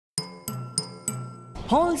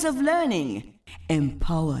Halls of Learning.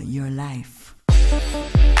 Empower your life.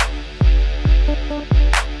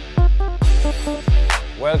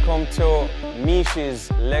 Welcome to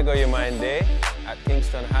MICHI's Lego Your Mind Day at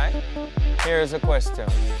Kingston High. Here's a question.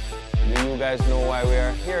 Do you guys know why we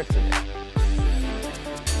are here today?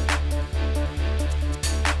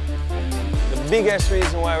 The biggest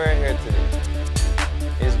reason why we're here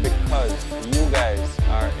today is because you guys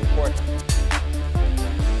are important.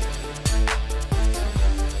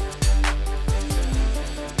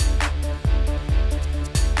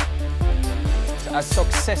 As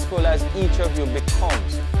successful as each of you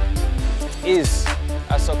becomes is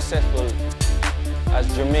as successful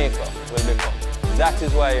as Jamaica will become. That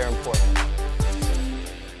is why you're important.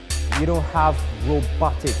 You don't have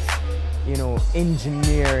robotics,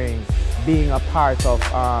 engineering being a part of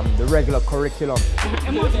the regular curriculum.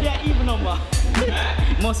 It must be an even number.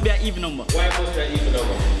 It must be an even number. Why must be an even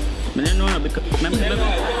number? I don't know because...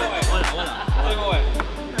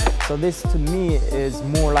 So this to me is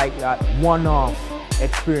more like that one-off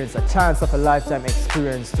experience, a chance of a lifetime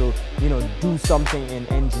experience to, do something in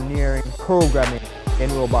engineering, programming, in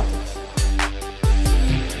robotics.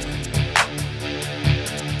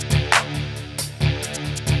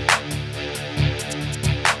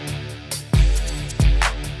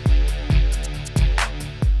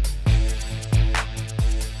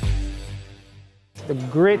 The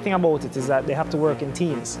great thing about it is that they have to work in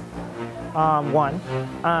teams.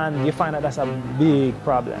 And you find that that's a big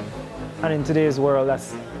problem. And in today's world,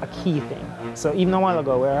 that's a key thing. So even a while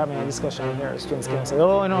ago, we were having a discussion here, students came and said,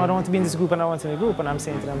 oh, I don't want to be in this group and I want to be in a group. And I'm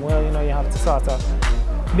saying to them, well, you have to sort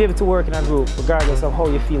of be able to work in a group, regardless of how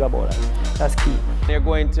you feel about it. That's key. They're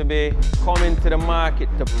going to be coming to the market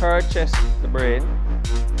to purchase the brain,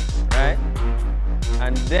 right?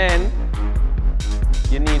 And then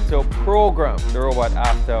you need to program the robot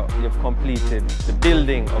after you've completed the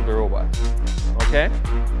building of the robot. Okay?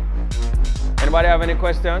 Anybody have any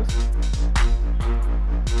questions?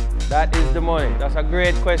 That is the money. That's a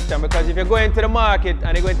great question, because if you're going to the market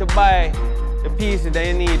and you're going to buy the pieces,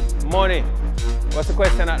 then you need money. What's the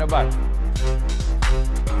question at the back?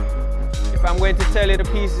 If I'm going to tell you the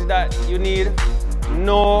pieces that you need,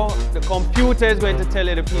 no, the computer is going to tell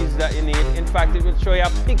you the pieces that you need. In fact, it will show you a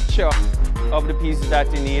picture of the pieces that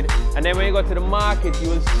you need. And then when you go to the market, you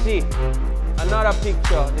will see another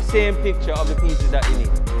picture, the same picture of the pieces that you need.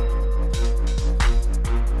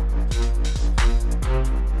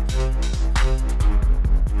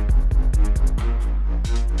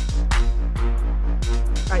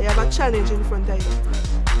 You have a challenge in front of you.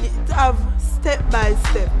 You have step by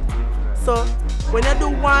step. So when you do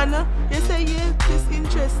one, you say, yeah, this is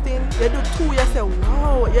interesting. You do two, you say,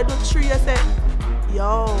 wow. You do three, you say,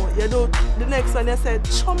 yo. You do the next one, you say,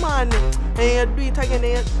 chum on. And you do it again,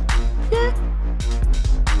 and yeah.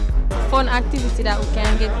 Fun activity that we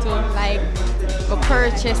can get to, like go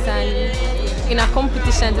purchase and in a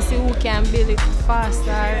competition to see who can build it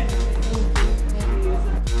faster.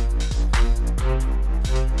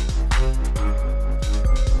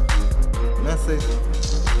 I say,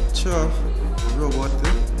 sure, robot,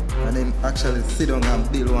 and then actually sit down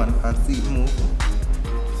and build one and see it move.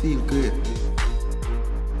 Feel great.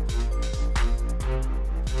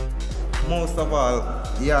 Most of all,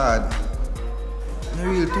 yard, not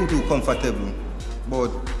really too comfortable,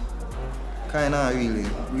 but kind of really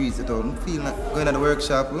breeze it out. Feel like going to the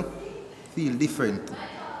workshop, feel different.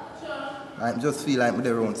 I just feel like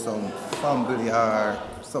they're around some family or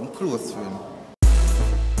some close friend.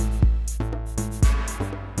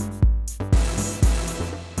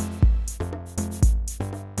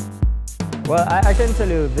 Well, I can tell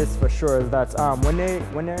you this for sure, is that when they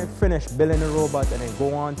finish building the robot and they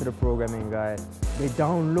go on to the programming guide, they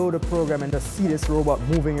download the program and just see this robot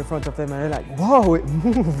moving in front of them and they're like, wow, it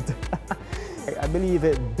moved. I believe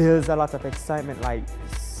it builds a lot of excitement, like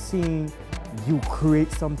seeing you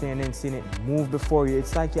create something and then seeing it move before you.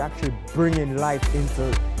 It's like you're actually bringing life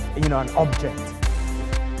into, an object.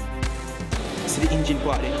 See the engine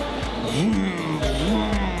part there.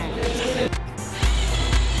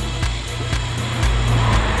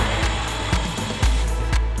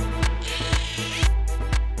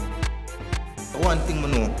 One thing I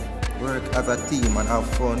know, work as a team and have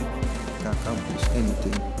fun, can accomplish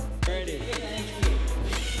anything.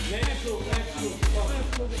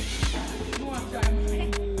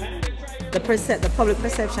 The public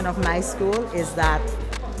perception of my school is that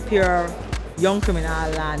pure young criminal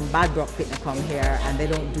and bad drug people come here and they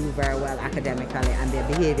don't do very well academically and their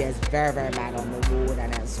behavior is very, very bad on the road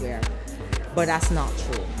and elsewhere. But that's not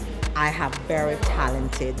true. I have very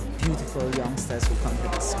talented, beautiful youngsters who come to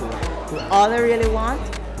the school who all they really want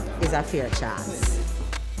is a fair chance.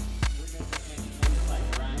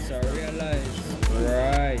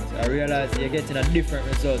 I realize you're getting a different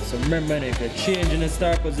result. So remember, if you're changing the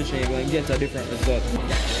start position, you're going to get a different result.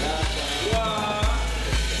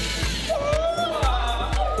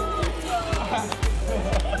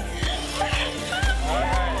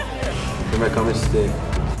 You make a mistake.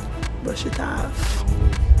 Brush it off.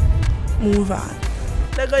 Move on.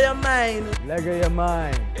 Let go your mind. Let go your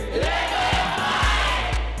mind.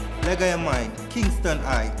 Let go your mind. Kingston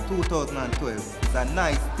High 2012 is a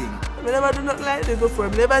nice thing. I never do not like this before. I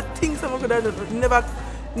never think someone could have done it.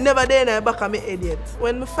 Never there in the back of my head yet.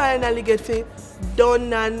 When I finally get it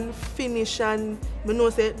done and finish and I know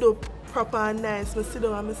say it do proper and nice, I sit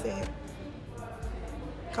down and I say,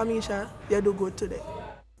 Kamisha, you do good today.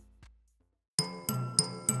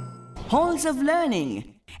 Halls of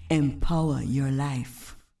Learning. Empower your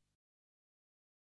life.